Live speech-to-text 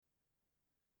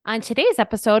On today's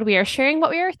episode, we are sharing what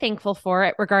we are thankful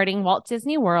for regarding Walt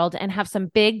Disney World and have some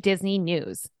big Disney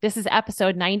news. This is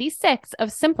episode 96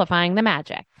 of Simplifying the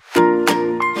Magic.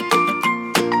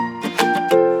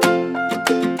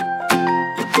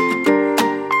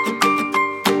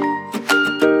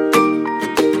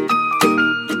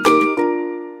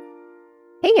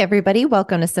 Hey, everybody.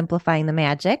 Welcome to Simplifying the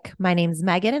Magic. My name's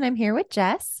Megan, and I'm here with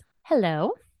Jess.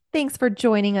 Hello. Thanks for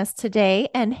joining us today,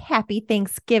 and happy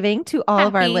Thanksgiving to all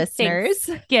of our listeners.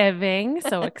 Thanksgiving.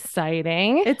 So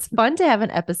exciting. It's fun to have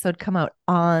an episode come out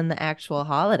on the actual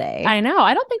holiday. I know.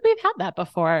 I don't think we've had that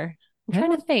before. I'm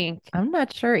trying to think. I'm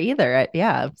not sure either.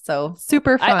 Yeah. So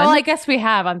super fun. I guess we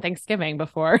have on Thanksgiving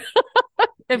before.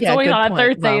 It's always on a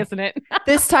Thursday, isn't it?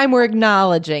 This time we're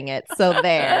acknowledging it. So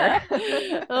there.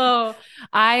 Oh,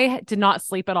 I did not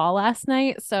sleep at all last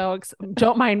night. So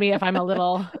don't mind me if I'm a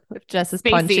little Jess is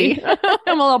punchy.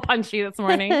 I'm a little punchy this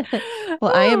morning.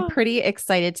 Well, I am pretty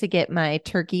excited to get my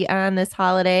turkey on this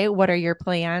holiday. What are your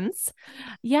plans?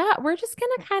 Yeah, we're just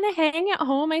going to kind of hang at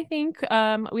home, I think.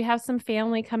 We have some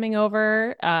family coming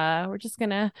over.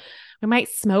 We might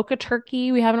smoke a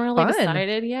turkey. We haven't really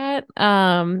decided yet.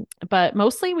 But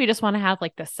mostly we just want to have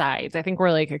like the sides. I think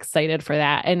we're like excited for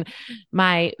that. And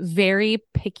my very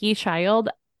picky child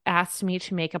asked me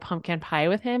to make a pumpkin pie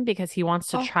with him because he wants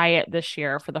to try it this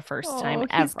year for the first time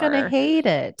ever. He's going to hate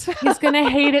it. He's going to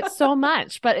hate it so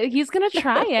much, but he's going to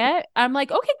try it. I'm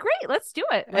like, okay, great. Let's do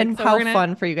it. And so how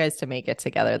fun for you guys to make it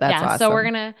together. That's awesome. So we're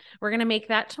going to make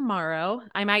that tomorrow.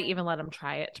 I might even let him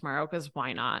try it tomorrow because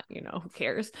why not? Who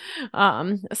cares?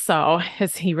 So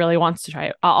as he really wants to try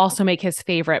it, I'll also make his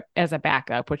favorite as a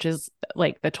backup, which is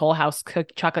like the Toll House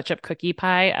chocolate chip cookie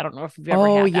pie. I don't know if you've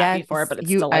ever had that before, but it's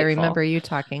delightful. I remember you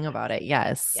talking about it.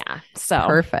 Yes. Yeah. So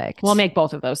perfect. We'll make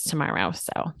both of those tomorrow.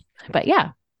 So, but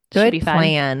yeah. Good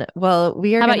plan. Well,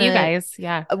 we are. How about you guys?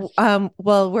 Yeah.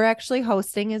 Well, we're actually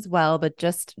hosting as well, but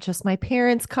just my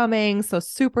parents coming, so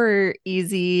super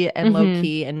easy and low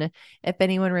key. And if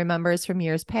anyone remembers from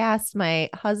years past, my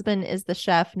husband is the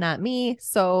chef, not me.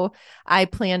 So I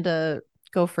plan to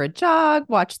go for a jog,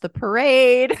 watch the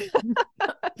parade.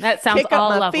 That sounds all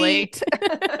lovely.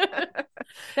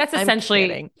 That's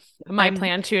essentially my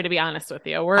plan too, to be honest with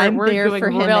you. We're doing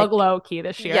real low key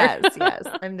this year. Yes.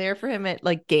 I'm there for him at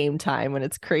like game time when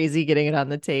it's crazy getting it on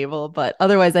the table. But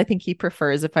otherwise, I think he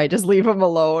prefers if I just leave him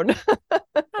alone.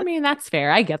 I mean, that's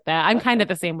fair. I get that. I'm kind of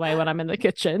the same way when I'm in the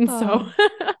kitchen. So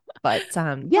but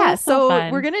so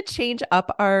we're going to change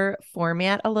up our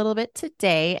format a little bit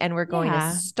today, and we're going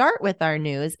to start with our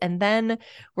news, and then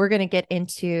we're going to get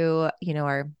into,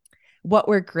 our what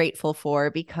we're grateful for,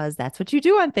 because that's what you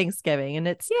do on Thanksgiving. And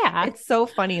it's so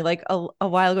funny. Like a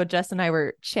while ago, Jess and I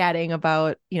were chatting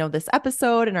about, this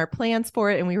episode and our plans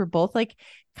for it. And we were both like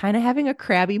kind of having a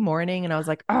crabby morning. And I was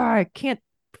like, I can't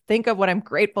think of what I'm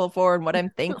grateful for and what I'm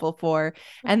thankful for.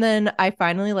 And then I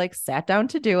finally like sat down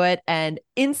to do it. And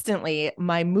instantly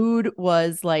my mood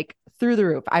was like through the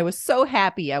roof. I was so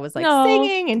happy. I was like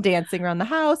singing and dancing around the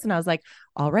house. And I was like,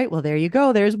 all right, well, there you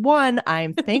go. There's one.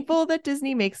 I'm thankful that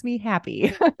Disney makes me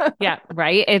happy. Yeah,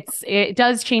 right. It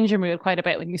does change your mood quite a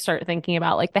bit when you start thinking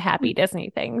about like the happy Disney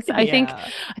things. I think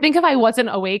if I wasn't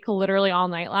awake literally all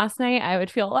night last night, I would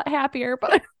feel a lot happier,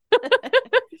 but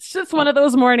it's just one of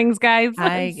those mornings, guys.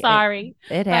 I'm sorry.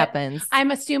 It happens.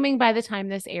 I'm assuming by the time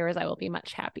this airs, I will be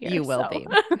much happier. You will be.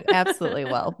 Absolutely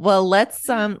will. Well, let's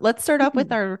start off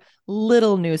with our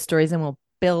little news stories, and we'll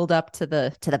build up to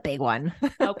the big one.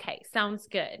 Okay, sounds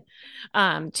good.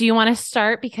 Do you want to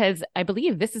start? Because I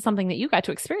believe this is something that you got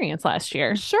to experience last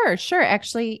year. Sure.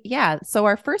 Actually, yeah. So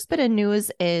our first bit of news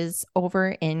is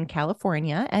over in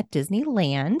California at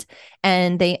Disneyland,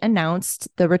 and they announced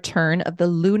the return of the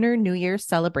Lunar New Year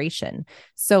celebration.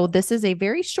 So this is a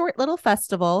very short little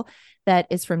festival that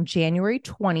is from January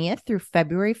 20th through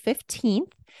February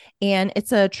 15th. And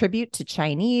it's a tribute to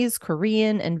Chinese,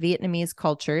 Korean, and Vietnamese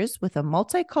cultures with a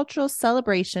multicultural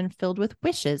celebration filled with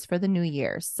wishes for the new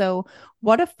year. So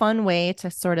what a fun way to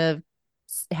sort of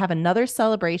have another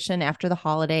celebration after the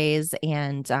holidays.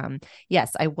 And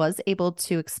yes, I was able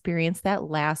to experience that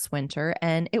last winter,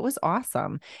 and it was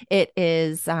awesome. It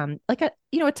is like a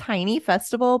tiny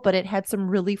festival, but it had some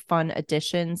really fun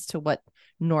additions to what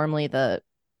normally the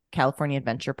California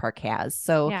Adventure Park has.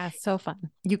 So yeah, so fun.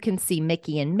 You can see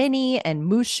Mickey and Minnie and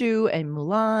Mushu and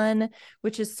Mulan,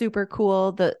 which is super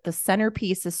cool. The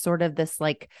centerpiece is sort of this,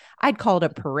 like, I'd call it a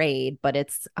parade, but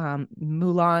it's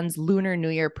Mulan's Lunar New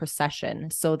Year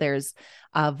procession. So there's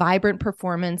a vibrant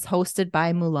performance hosted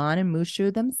by Mulan and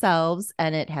Mushu themselves,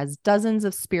 and it has dozens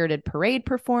of spirited parade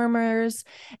performers,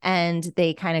 and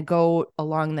they kind of go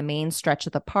along the main stretch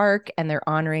of the park, and they're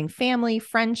honoring family,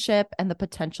 friendship, and the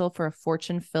potential for a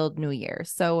fortune-filled new year.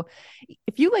 So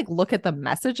if you like look at the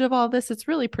message of all this, it's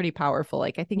really pretty powerful.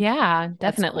 Like, I think, yeah,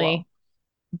 definitely. Cool.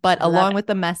 But along with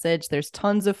the message, there's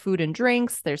tons of food and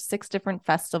drinks. There's 6 different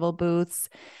festival booths.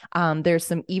 There's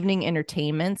some evening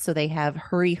entertainment. So they have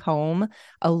Hurry Home,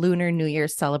 a Lunar New Year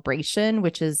celebration,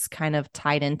 which is kind of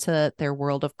tied into their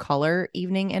World of Color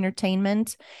evening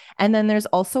entertainment. And then there's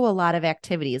also a lot of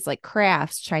activities like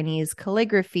crafts, Chinese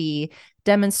calligraphy,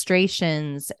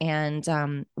 demonstrations.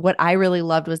 And what I really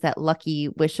loved was that Lucky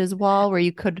Wishes wall where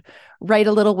you could write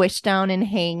a little wish down and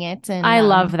hang it. And I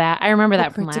love that. I remember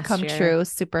that from last year. To come true.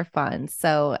 Super fun.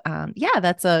 So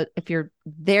if you're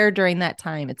there during that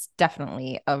time, it's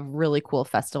definitely a really cool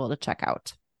festival to check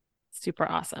out. Super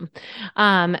awesome.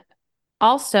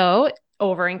 Also,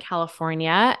 over in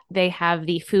California, they have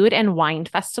the Food and Wine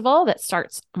Festival that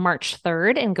starts March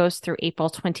 3rd and goes through April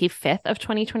 25th of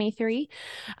 2023.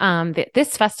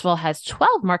 This festival has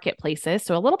 12 marketplaces,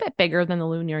 so a little bit bigger than the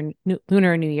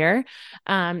Lunar New Year.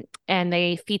 And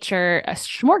they feature a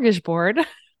smorgasbord.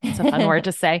 It's a fun word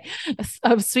to say,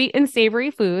 of sweet and savory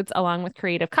foods, along with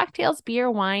creative cocktails, beer,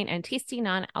 wine, and tasty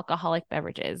non-alcoholic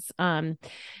beverages.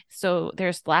 So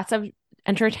there's lots of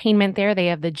entertainment there. They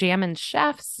have the Jammin'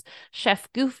 Chefs, Chef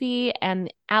Goofy,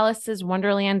 and Alice's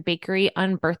Wonderland Bakery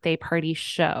Unbirthday Party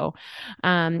Show.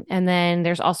 And then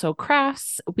there's also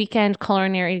crafts, weekend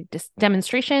culinary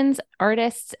demonstrations,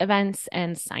 artists, events,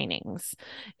 and signings.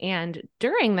 And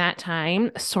during that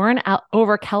time, Soarin'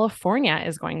 Over California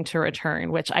is going to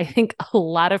return, which I think a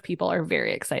lot of people are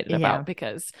very excited about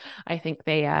because I think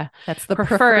they that's the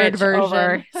preferred version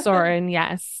over Soarin'.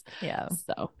 Yes. Yeah.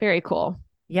 So very cool.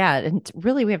 Yeah, and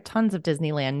really, we have tons of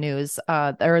Disneyland news.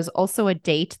 There is also a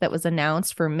date that was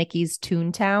announced for Mickey's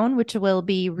Toontown, which will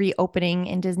be reopening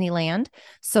in Disneyland.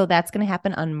 So that's going to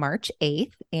happen on March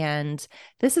 8th. And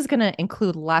this is going to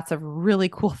include lots of really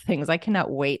cool things. I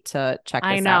cannot wait to check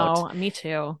this out. I know, me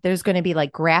too. There's going to be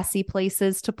like grassy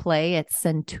places to play at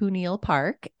Centennial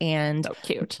Park. And so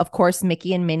cute. Of course,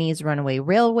 Mickey and Minnie's Runaway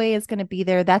Railway is going to be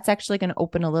there. That's actually going to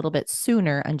open a little bit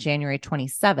sooner on January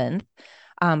 27th.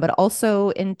 But also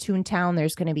in Toontown,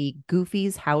 there's going to be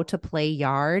Goofy's How to Play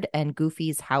Yard and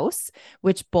Goofy's House,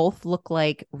 which both look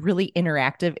like really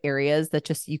interactive areas that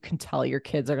just you can tell your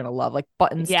kids are going to love, like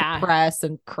buttons to press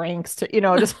and cranks to,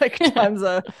 just like tons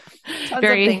of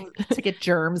things to get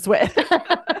germs with.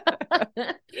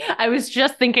 I was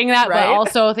just thinking that, right? But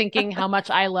also thinking how much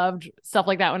I loved stuff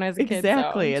like that when I was a kid.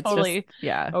 Exactly. So it's totally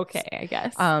just, okay, I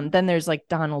guess. Then there's like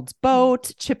Donald's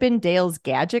Boat, Chip and Dale's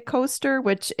Gadget Coaster,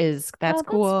 which is that's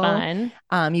cool. Fun.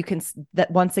 You can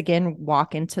once again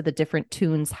walk into the different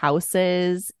Toons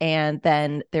houses, and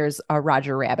then there's a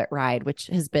Roger Rabbit ride, which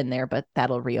has been there, but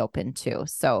that'll reopen too.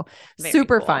 So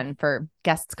super fun for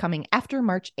guests coming after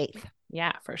March 8th.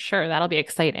 Yeah, for sure. That'll be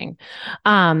exciting.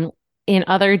 In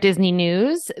other Disney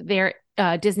news, their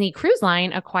Disney Cruise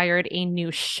Line acquired a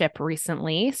new ship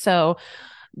recently. So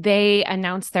they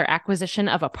announced their acquisition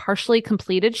of a partially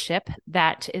completed ship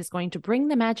that is going to bring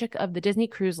the magic of the Disney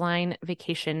Cruise Line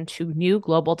vacation to new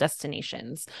global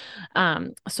destinations.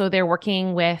 So they're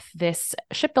working with this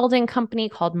shipbuilding company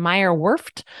called Meyer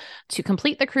Werft to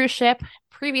complete the cruise ship,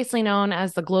 previously known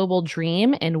as the Global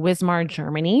Dream, in Wismar,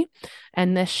 Germany.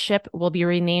 And this ship will be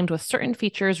renamed with certain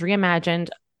features reimagined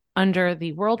under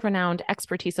the world-renowned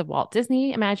expertise of Walt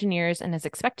Disney Imagineers, and is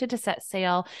expected to set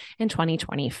sail in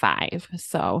 2025.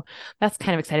 So that's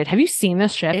kind of excited. Have you seen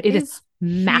this ship? It is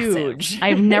massive. Huge.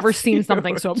 I've never seen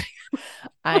something so big.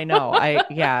 I know.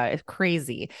 It's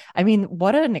crazy. I mean,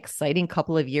 what an exciting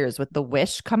couple of years with The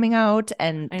Wish coming out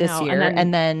and this year,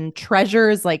 and then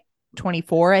Treasures like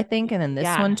 24, I think, and then this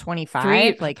one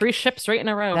 25. Three ships right in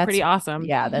a row. Pretty awesome.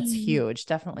 Yeah, that's huge.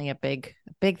 Definitely a big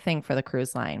thing for the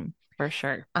cruise line. For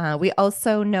sure. We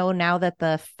also know now that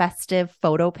the festive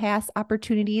photo pass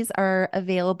opportunities are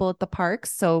available at the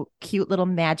parks. So cute little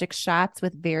magic shots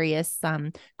with various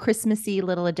Christmassy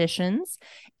little additions.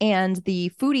 And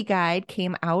the foodie guide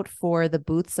came out for the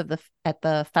booths at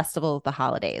the Festival of the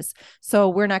Holidays. So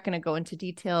we're not going to go into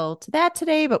detail to that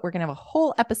today, but we're going to have a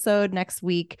whole episode next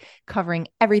week covering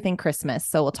everything Christmas.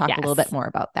 So we'll talk a little bit more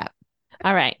about that.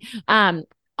 All right.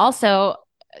 Also,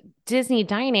 Disney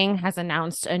Dining has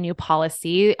announced a new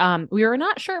policy. We were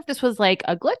not sure if this was like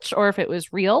a glitch or if it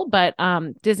was real, but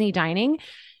Disney Dining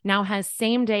now has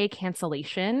same day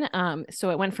cancellation. So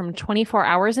it went from 24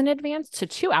 hours in advance to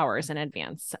 2 hours in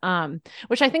advance,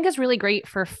 which I think is really great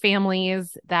for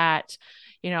families that,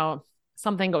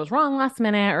 something goes wrong last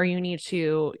minute, or you need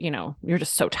to, you're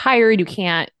just so tired, you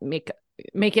can't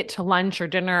make it to lunch or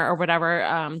dinner or whatever.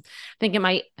 I think it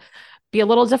might be a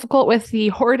little difficult with the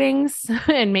hoardings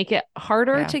and make it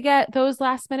harder to get those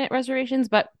last minute reservations,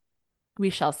 but we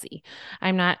shall see.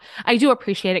 I do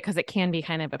appreciate it because it can be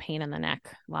kind of a pain in the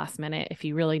neck last minute if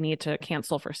you really need to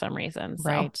cancel for some reason. So.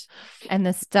 Right. And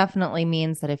this definitely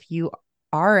means that if you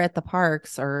are at the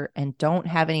parks and don't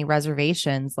have any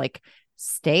reservations, like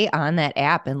stay on that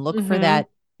app and look for that,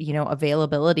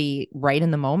 availability right in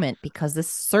the moment, because this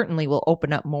certainly will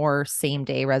open up more same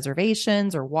day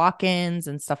reservations or walk-ins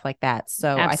and stuff like that.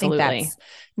 So Absolutely. I think that's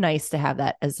nice to have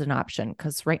that as an option,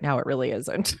 because right now it really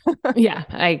isn't. Yeah,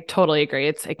 I totally agree.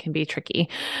 It can be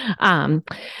tricky. All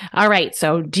right.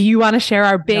 So do you want to share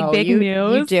our big news?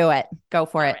 You do it. Go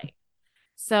for it. Right.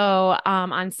 So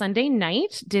on Sunday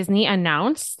night, Disney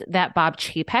announced that Bob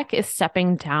Chapek is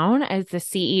stepping down as the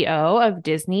CEO of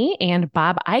Disney and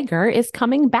Bob Iger is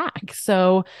coming back.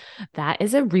 So that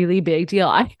is a really big deal.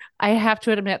 I have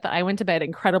to admit that I went to bed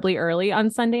incredibly early on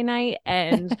Sunday night,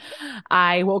 and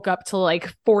I woke up to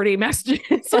like 40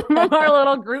 messages from our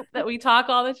little group that we talk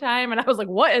all the time. And I was like,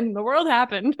 what in the world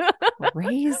happened?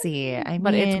 Crazy.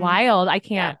 But it's wild. I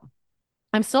can't. Yeah.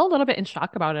 I'm still a little bit in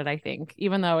shock about it, I think,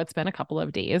 even though it's been a couple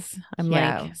of days. I'm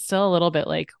like still a little bit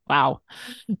like, wow.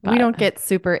 But we don't get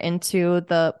super into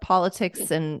the politics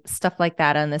and stuff like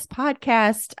that on this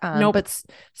podcast. Nope. But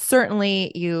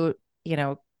certainly you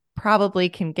probably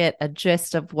can get a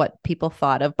gist of what people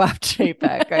thought of Bob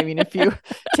Chapek. I mean, if you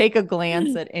take a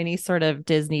glance at any sort of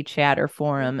Disney chatter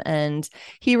forum, and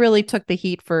he really took the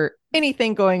heat for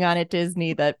anything going on at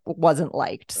Disney that wasn't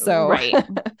liked. So, right.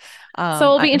 So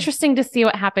it'll be interesting to see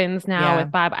what happens now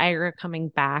with Bob Iger coming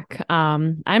back.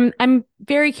 I'm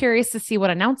very curious to see what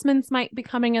announcements might be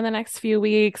coming in the next few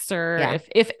weeks, or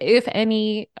if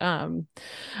any.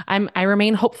 I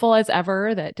remain hopeful as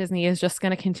ever that Disney is just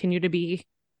going to continue to be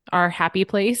our happy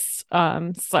place.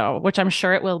 Which I'm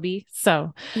sure it will be.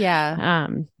 So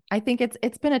I think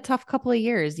it's been a tough couple of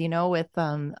years, with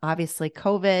obviously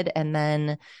COVID, and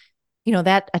then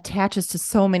that attaches to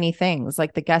so many things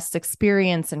like the guest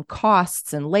experience and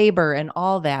costs and labor and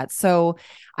all that. So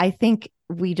I think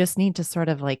we just need to sort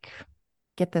of like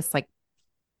get this like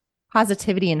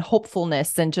positivity and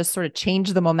hopefulness and just sort of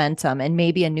change the momentum, and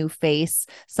maybe a new face,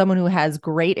 someone who has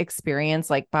great experience,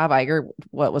 like Bob Iger,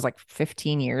 what was like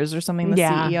 15 years or something, the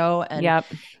CEO. And,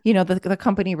 the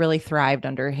company really thrived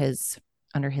under his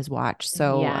watch.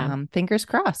 So fingers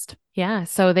crossed. Yeah.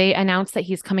 So they announced that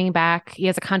he's coming back. He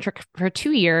has a contract for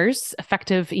 2 years,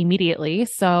 effective immediately.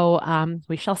 So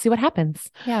we shall see what happens.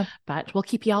 Yeah. But we'll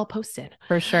keep you all posted.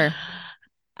 For sure.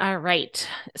 All right.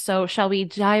 So shall we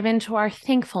dive into our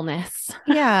thankfulness?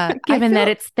 Yeah. Given that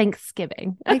it's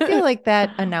Thanksgiving. I feel like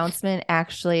that announcement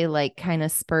actually like kind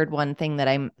of spurred one thing that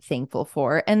I'm thankful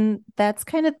for. And that's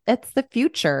the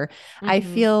future. Mm-hmm. I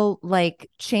feel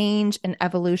like change and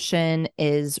evolution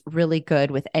is really good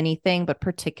with anything, but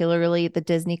particularly the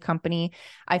Disney company.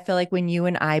 I feel like when you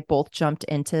and I both jumped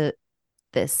into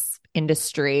this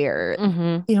industry, or,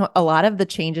 a lot of the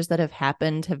changes that have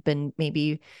happened have been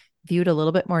maybe viewed a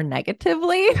little bit more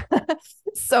negatively.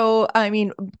 So, I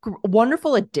mean,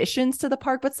 wonderful additions to the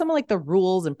park, but some of like the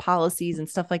rules and policies and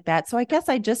stuff like that. So I guess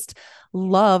I just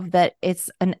love that it's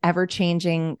an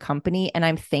ever-changing company, and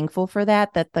I'm thankful for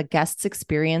that the guest's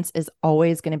experience is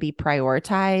always going to be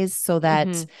prioritized, so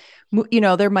that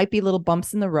there might be little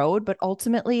bumps in the road, but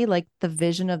ultimately like the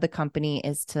vision of the company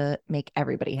is to make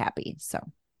everybody happy. So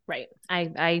right.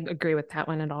 I agree with that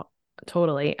one at all.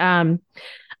 Totally.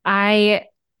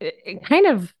 Kind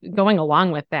of going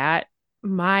along with that,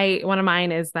 one of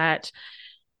mine is that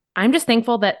I'm just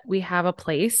thankful that we have a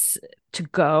place to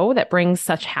go that brings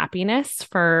such happiness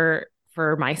for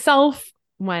myself,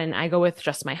 when I go with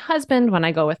just my husband, when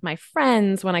I go with my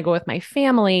friends, when I go with my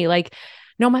family. Like,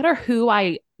 no matter who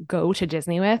I go to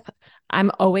Disney with, I'm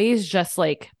always just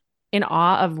like in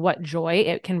awe of what joy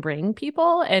it can bring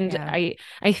people. And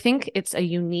I think it's a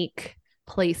unique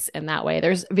place in that way.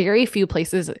 There's very few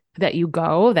places that you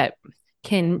go that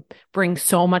can bring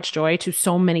so much joy to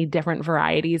so many different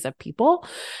varieties of people.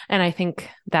 And I think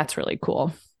that's really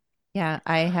cool. Yeah,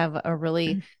 I have a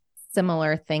really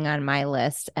similar thing on my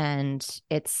list, and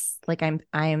it's like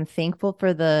I am thankful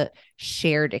for the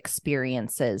shared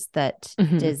experiences that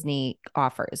Disney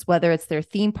offers, whether it's their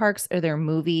theme parks or their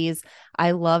movies.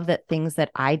 I love that things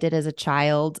that I did as a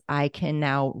child I can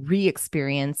now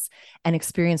re-experience and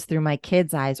experience through my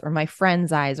kids' eyes or my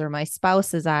friend's eyes or my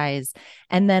spouse's eyes,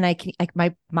 and then I can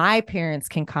my parents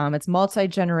can come. It's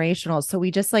multi-generational, so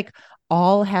we just like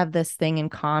all have this thing in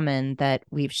common that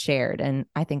we've shared, and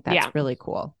I think that's really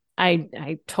cool.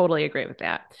 I totally agree with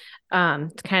that. To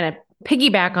kind of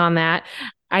piggyback on that,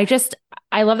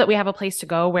 I love that we have a place to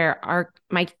go where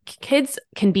my kids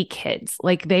can be kids.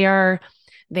 Like they are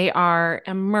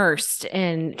immersed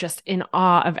in just in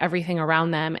awe of everything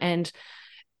around them. And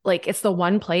like, it's the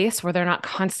one place where they're not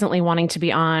constantly wanting to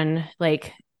be on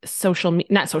like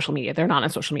not social media. They're not on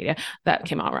social media. That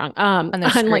came out wrong.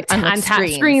 On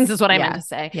screens is what I meant to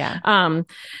say. Yeah.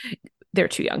 They're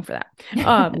too young for that.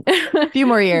 A few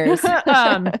more years.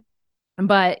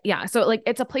 But yeah, so like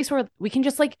it's a place where we can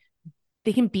just like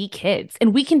they can be kids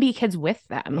and we can be kids with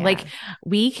them. Yeah. Like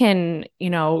we can,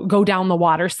 go down the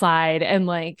water slide and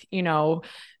like,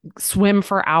 swim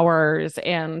for hours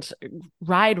and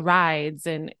ride rides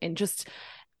and just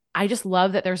I just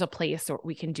love that there's a place where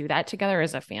we can do that together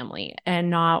as a family and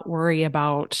not worry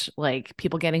about like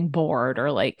people getting bored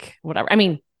or like whatever. I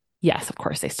mean, yes, of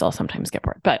course, they still sometimes get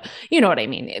bored, but you know what I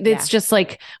mean? It's just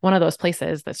like one of those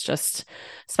places that's just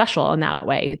special in that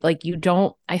way. Like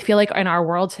I feel like in our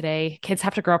world today, kids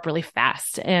have to grow up really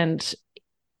fast, and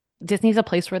Disney's a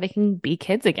place where they can be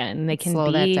kids again. They can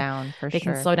slow that down for sure. They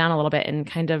can slow down a little bit and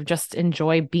kind of just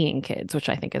enjoy being kids, which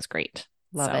I think is great.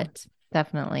 Love it.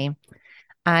 Definitely.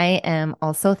 I am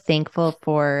also thankful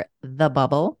for the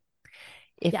bubble,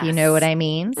 if you know what I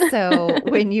mean. So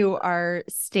when you are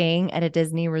staying at a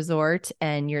Disney resort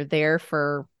and you're there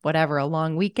for whatever, a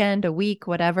long weekend, a week,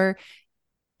 whatever,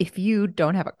 if you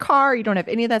don't have a car, you don't have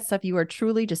any of that stuff, you are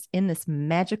truly just in this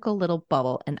magical little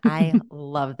bubble. And I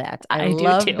love that. I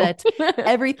love that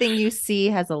everything you see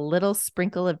has a little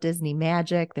sprinkle of Disney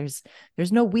magic. There's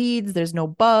no weeds, there's no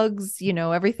bugs,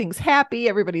 everything's happy,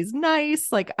 everybody's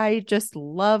nice. Like I just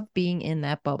love being in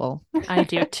that bubble. I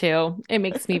do too. It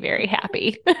makes me very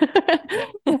happy.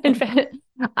 In fact,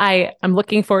 I'm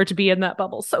looking forward to be in that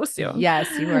bubble so soon. Yes,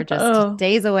 you are just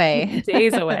days away.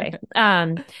 Days away.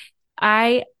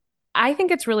 I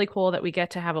think it's really cool that we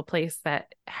get to have a place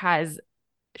that has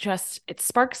it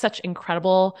sparks such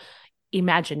incredible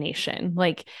imagination.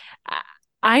 Like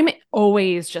I'm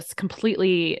always just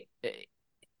completely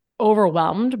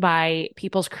overwhelmed by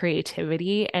people's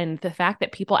creativity and the fact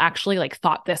that people actually like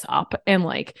thought this up and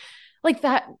like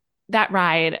that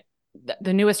ride,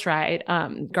 the newest ride,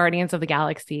 Guardians of the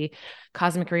Galaxy,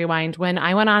 Cosmic Rewind. When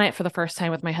I went on it for the first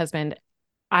time with my husband,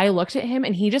 I looked at him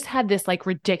and he just had this like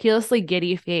ridiculously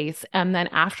giddy face. And then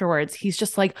afterwards, he's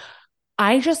just like,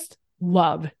 I just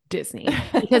love Disney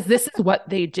because this is what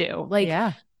they do.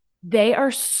 Like, they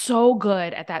are so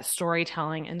good at that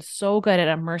storytelling and so good at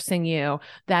immersing you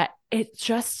that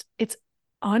it's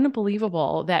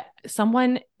unbelievable that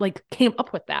someone like came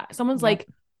up with that. Someone's like,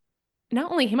 not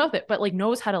only came up with it, but like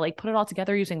knows how to like put it all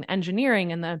together using the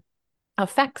engineering and the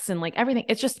effects and like everything.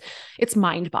 It's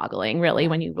mind-boggling really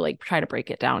when you like try to break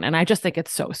it down, and I just think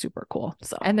it's so super cool.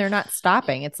 So, and they're not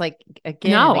stopping. It's like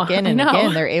again and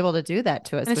again they're able to do that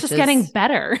to us, and it's just getting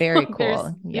better. Very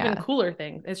cool. Even cooler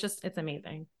thing. It's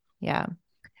amazing. Yeah.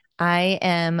 I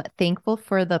am thankful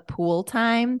for the pool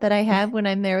time that I have when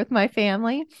I'm there with my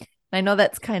family. I know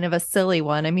that's kind of a silly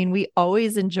one. I mean, we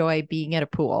always enjoy being at a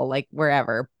pool, like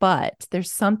wherever, but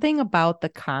there's something about the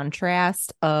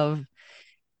contrast of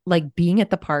like being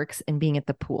at the parks and being at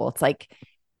the pool. It's like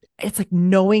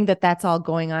knowing that that's all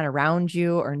going on around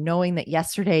you, or knowing that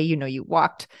yesterday, you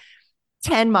walked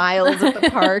 10 miles at the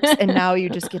parks and now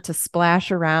you just get to splash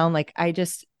around. Like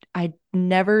I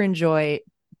never enjoy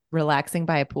relaxing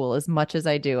by a pool as much as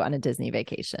I do on a Disney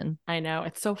vacation. I know.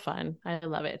 It's so fun. I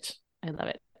love it. You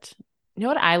know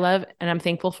what I love and I'm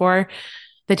thankful for?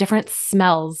 The different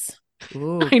smells.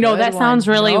 Ooh, I know that sounds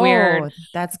really weird.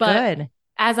 That's good.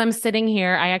 As I'm sitting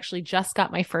here, I actually just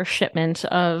got my first shipment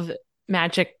of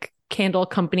Magic Candle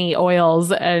Company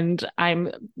oils, and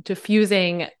I'm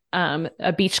diffusing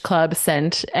a beach club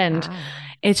scent, and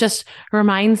it just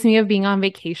reminds me of being on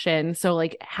vacation. So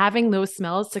like having those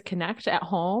smells to connect at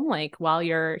home, like while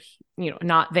you're,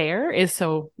 not there it's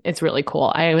really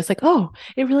cool. I was like, oh,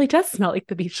 it really does smell like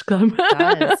the beach club. It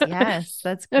does. Yes,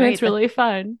 that's great. And it's really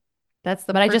fun. That's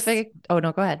the perfect. Oh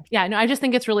no, go ahead. Yeah, no, I just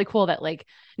think it's really cool that like,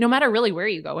 no matter really where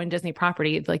you go in Disney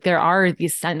property, like there are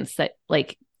these scents that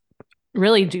like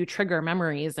really do trigger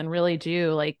memories and really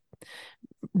do like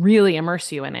really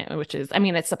immerse you in it, which is, I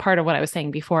mean, it's a part of what I was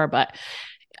saying before, but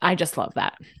I just love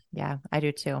that. Yeah, I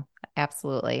do too.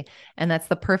 Absolutely. And that's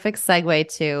the perfect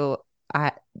segue to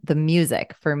the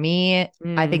music. For me,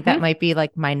 I think that might be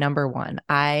like my number one.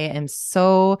 I am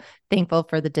so thankful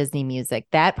for the Disney music.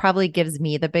 That probably gives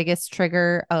me the biggest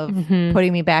trigger of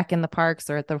putting me back in the parks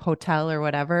or at the hotel or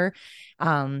whatever.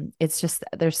 It's just,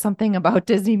 there's something about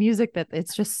Disney music that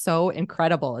it's just so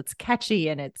incredible. It's catchy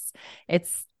and it's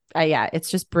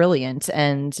just brilliant.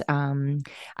 And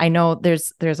I know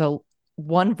there's a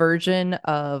one version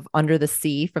of Under the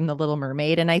Sea from The Little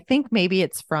Mermaid, and I think maybe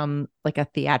it's from like a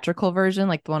theatrical version,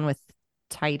 like the one with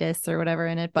Titus or whatever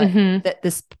in it. But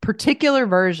this particular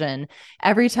version,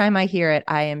 every time I hear it,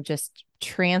 I am just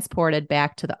transported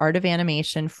back to the Art of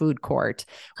Animation food court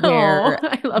where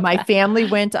my family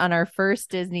went on our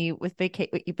first Disney with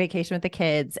vacation with the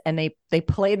kids, and they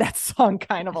played that song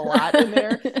kind of a lot in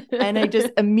there. And I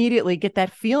just immediately get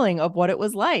that feeling of what it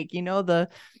was like,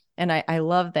 and I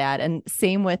love that. And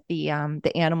same with the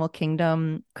Animal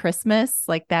Kingdom Christmas.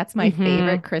 Like that's my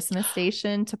favorite Christmas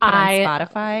station to put on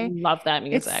Spotify. Love that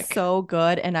music. It's so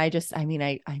good. And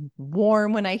I'm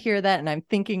warm when I hear that. And I'm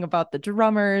thinking about the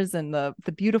drummers and the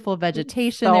beautiful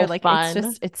vegetation so there. Like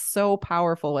fun. It's so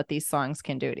powerful what these songs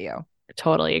can do to you.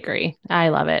 Totally agree. I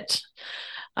love it.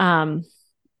 Yeah.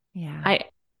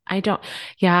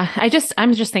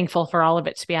 I'm just thankful for all of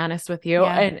it, to be honest with you.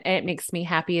 Yeah. And it makes me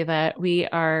happy that we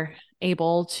are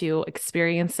able to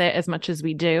experience it as much as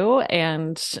we do,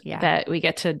 and that we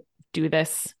get to do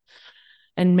this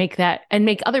and make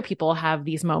other people have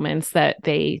these moments that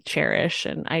they cherish.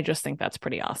 And I just think that's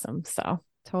pretty awesome. So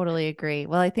totally agree.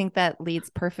 Well, I think that leads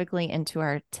perfectly into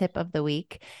our tip of the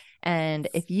week. And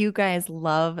if you guys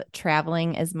love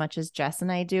traveling as much as Jess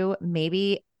and I do,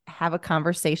 maybe have a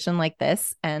conversation like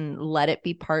this and let it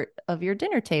be part of your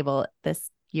dinner table this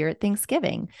year at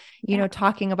Thanksgiving,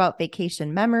 talking about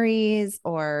vacation memories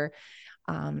or,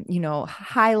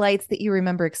 highlights that you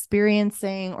remember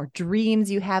experiencing or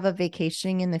dreams you have of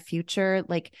vacationing in the future.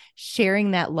 Like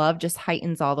sharing that love just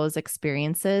heightens all those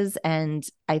experiences. And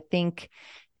I think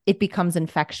it becomes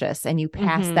infectious and you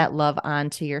pass that love on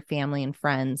to your family and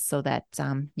friends so that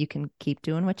you can keep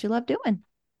doing what you love doing.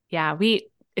 Yeah,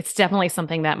 it's definitely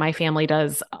something that my family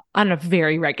does on a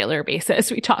very regular basis.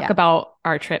 We talk about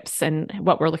our trips and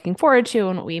what we're looking forward to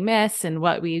and what we miss and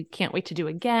what we can't wait to do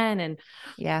again. And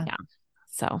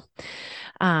so,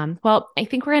 well, I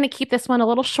think we're going to keep this one a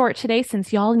little short today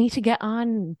since y'all need to get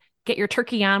your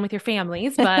turkey on with your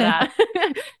families, but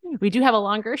we do have a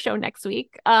longer show next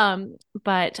week.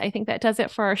 But I think that does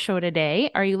it for our show today.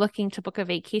 Are you looking to book a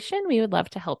vacation? We would love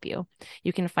to help you.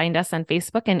 You can find us on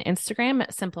Facebook and Instagram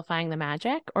at Simplifying the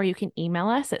Magic, or you can email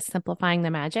us at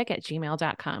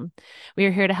simplifyingthemagic@gmail.com. We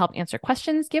are here to help answer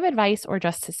questions, give advice, or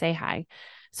just to say hi.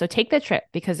 So take the trip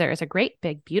because there is a great,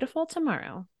 big, beautiful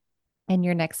tomorrow. And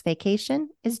your next vacation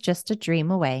is just a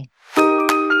dream away.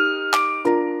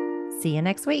 See you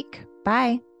next week.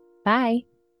 Bye. Bye.